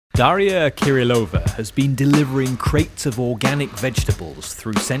Daria Kirillova has been delivering crates of organic vegetables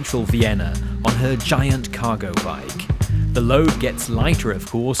through central Vienna on her giant cargo bike. The load gets lighter, of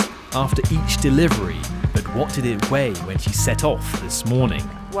course, after each delivery, but what did it weigh when she set off this morning?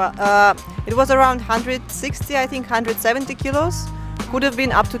 Well, it was around 160, I think 170 kilos. Could have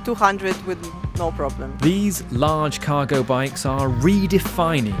been up to 200 with no problem. These large cargo bikes are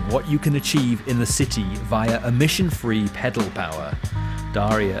redefining what you can achieve in the city via emission-free pedal power.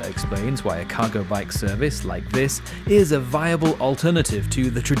 Daria explains why a cargo bike service like this is a viable alternative to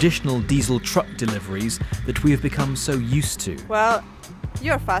the traditional diesel truck deliveries that we have become so used to. Well,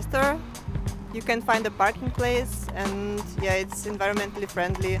 you're faster, you can find a parking place, and yeah, it's environmentally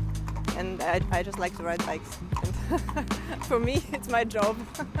friendly, and I just like to ride bikes. For me, it's my job.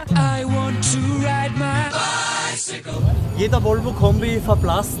 I want to ride my bicycle. Jeder Volvo-Kombi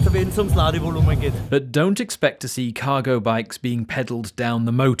verblasst, wenn es ums Ladevolumen geht. But don't expect to see cargo bikes being pedalled down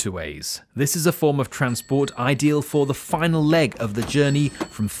the motorways. This is a form of transport ideal for the final leg of the journey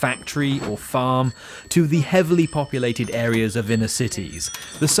from factory or farm to the heavily populated areas of inner cities,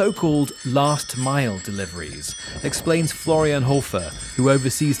 the so-called last-mile deliveries, explains Florian Hofer, who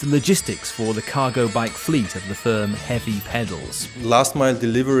oversees the logistics for the cargo bike fleet of the firm Heavy Pedals. Last mile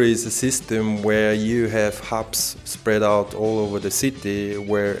delivery is a system where you have hubs spread out all over the city,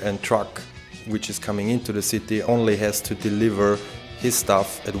 where a truck which is coming into the city only has to deliver his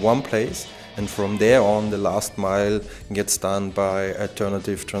stuff at one place, and from there on the last mile gets done by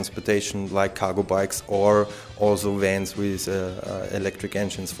alternative transportation like cargo bikes or also vans with electric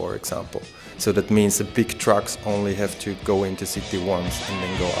engines, for example. So that means the big trucks only have to go into city once and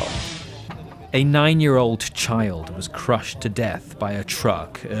then go out. A 9-year-old child was crushed to death by a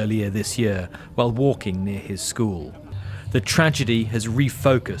truck earlier this year while walking near his school. The tragedy has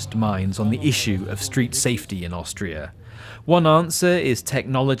refocused minds on the issue of street safety in Austria. One answer is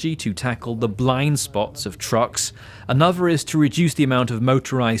technology to tackle the blind spots of trucks. Another is to reduce the amount of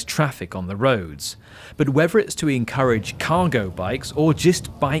motorized traffic on the roads. But whether it's to encourage cargo bikes or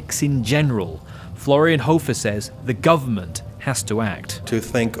just bikes in general, Florian Hofer says the government has to act. To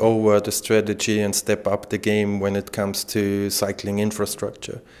think over the strategy and step up the game when it comes to cycling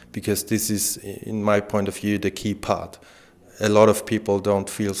infrastructure, because this is, in my point of view, the key part. A lot of people don't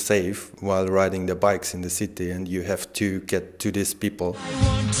feel safe while riding their bikes in the city, and you have to get to these people. I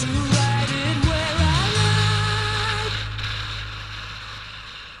want to ride